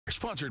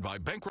Sponsored by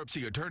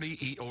bankruptcy attorney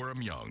E.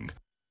 Orem Young.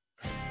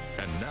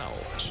 And now,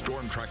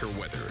 Storm Tracker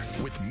weather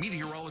with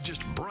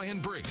meteorologist Brian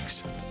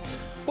Briggs.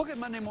 Well, good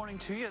Monday morning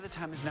to you. The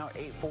time is now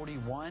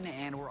 8:41,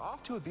 and we're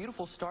off to a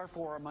beautiful start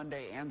for our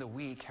Monday and the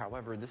week.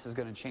 However, this is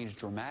going to change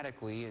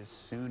dramatically as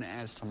soon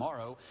as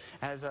tomorrow,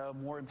 as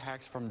more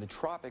impacts from the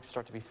tropics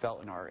start to be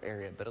felt in our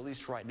area. But at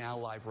least right now,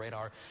 live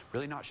radar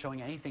really not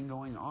showing anything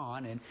going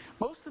on, and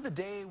most of the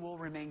day will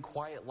remain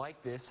quiet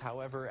like this.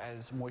 However,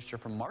 as moisture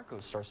from Marco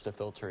starts to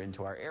filter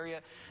into our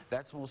area,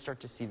 that's when we'll start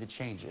to see the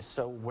changes.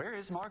 So where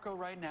is Marco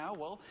right now?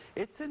 Well,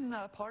 it's in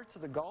parts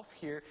of the Gulf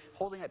here,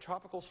 holding at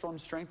tropical storm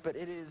strength, but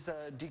it is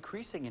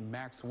decreasing in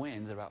max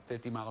winds at about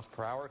 50 miles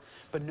per hour.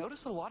 But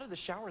notice a lot of the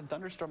shower and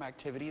thunderstorm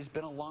activity has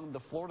been along the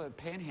Florida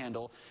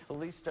panhandle, at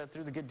least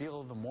through the good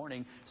deal of the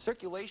morning.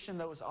 Circulation,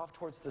 though, is off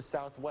towards the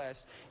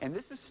southwest, and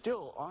this is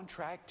still on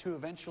track to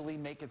eventually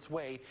make its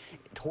way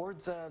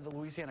towards the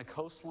Louisiana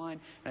coastline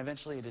and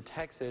eventually into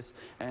Texas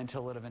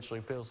until it eventually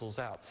fizzles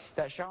out.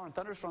 That shower and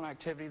thunderstorm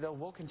activity, though,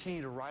 will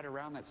continue to ride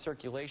around that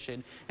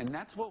circulation, and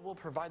that's what will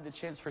provide the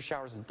chance for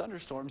showers and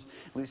thunderstorms,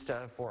 at least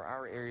for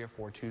our area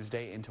for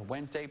Tuesday into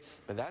Wednesday.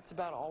 But that's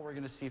about all we're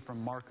going to see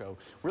from Marco.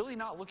 Really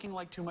not looking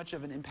like too much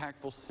of an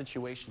impactful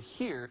situation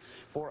here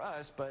for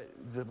us, but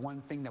the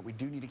one thing that we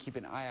do need to keep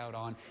an eye out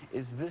on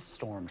is this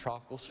storm,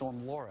 Tropical Storm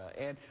Laura.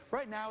 And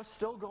right now,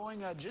 still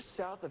going just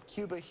south of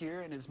Cuba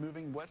here and is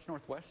moving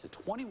west-northwest at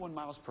 21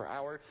 miles per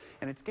hour.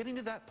 And it's getting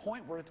to that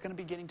point where it's going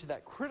to be getting to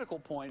that critical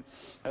point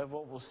of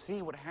what we'll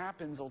see what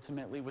happens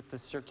ultimately with the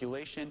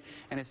circulation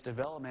and its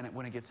development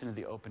when it gets into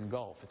the open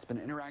Gulf. It's been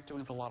interacting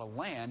with a lot of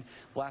land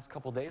the last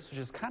couple days, which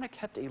has kind of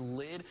kept a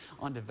lid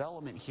on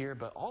development here,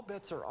 but all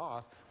bets are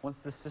off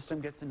once the system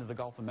gets into the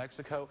Gulf of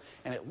Mexico.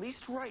 And at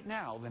least right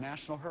now, the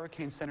National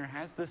Hurricane Center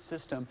has this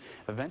system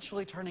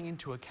eventually turning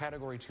into a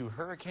Category 2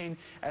 hurricane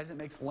as it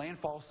makes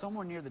landfall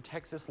somewhere near the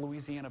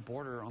Texas-Louisiana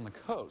border on the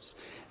coast.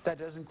 That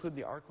does include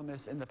the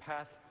Artemis in the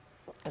path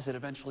as it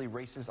eventually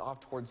races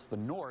off towards the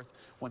north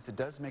once it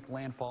does make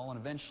landfall, and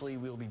eventually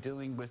we'll be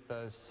dealing with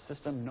the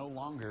system no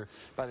longer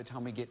by the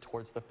time we get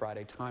towards the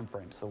Friday time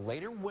frame. So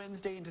later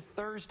Wednesday into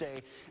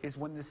Thursday is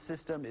when this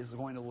system is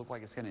going to look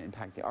like it's going to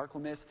impact the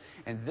Artemis,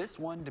 and this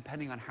one,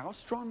 depending on how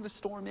strong the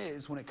storm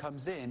is when it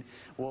comes in,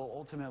 will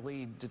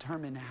ultimately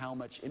determine how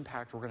much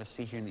impact we're going to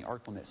see here in the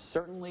Artemis.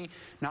 Certainly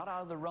not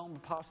out of the realm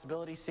of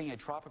possibility seeing a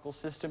tropical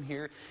system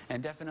here,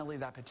 and definitely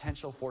that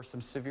potential for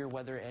some severe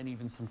weather and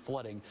even some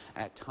flooding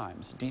at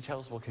times.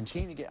 Details will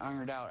continue to get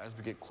ironed out as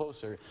we get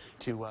closer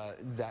to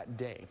that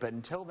day. But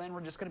until then,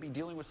 we're just going to be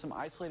dealing with some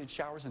isolated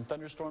showers and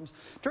thunderstorms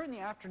during the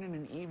afternoon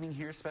and evening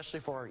here,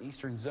 especially for our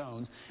eastern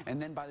zones. And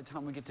then by the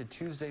time we get to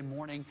Tuesday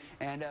morning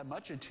and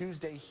much of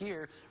Tuesday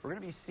here, we're going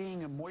to be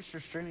seeing moisture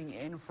streaming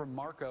in from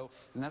Marco,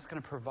 and that's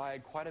going to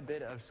provide quite a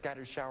bit of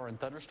scattered shower and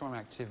thunderstorm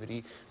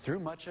activity through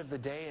much of the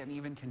day and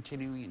even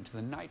continuing into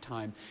the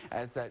nighttime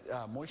as that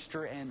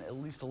moisture and at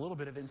least a little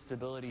bit of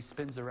instability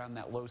spins around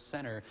that low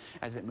center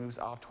as it moves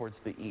off towards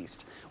the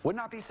east. Would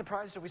not be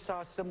surprised if we saw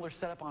a similar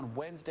setup on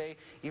Wednesday,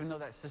 even though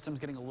that system's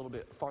getting a little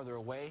bit farther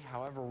away.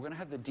 However, we're going to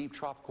have the deep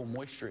tropical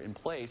moisture in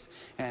place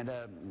and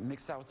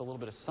mix that with a little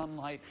bit of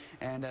sunlight,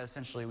 and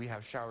essentially we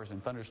have showers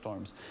and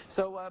thunderstorms.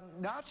 So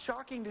not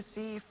shocking to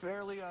see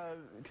fairly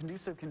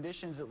conducive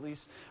conditions, at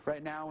least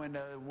right now, and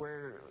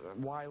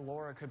why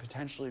Laura could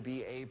potentially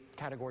be a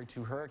Category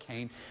 2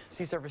 hurricane.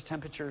 Sea surface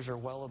temperatures are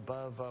well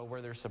above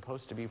where they're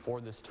supposed to be for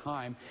this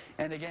time,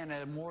 and again,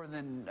 more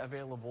than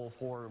available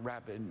for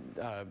rapid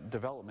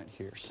development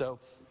here. So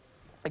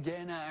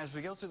again, as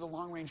we go through the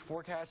long-range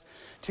forecast,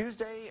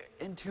 Tuesday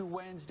into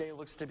Wednesday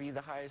looks to be the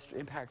highest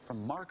impact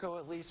from Marco,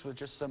 at least, with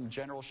just some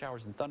general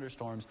showers and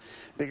thunderstorms.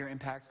 Bigger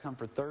impacts come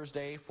for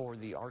Thursday for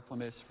the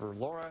Artemis for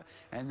Laura,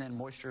 and then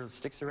moisture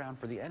sticks around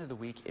for the end of the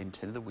week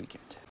into the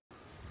weekend.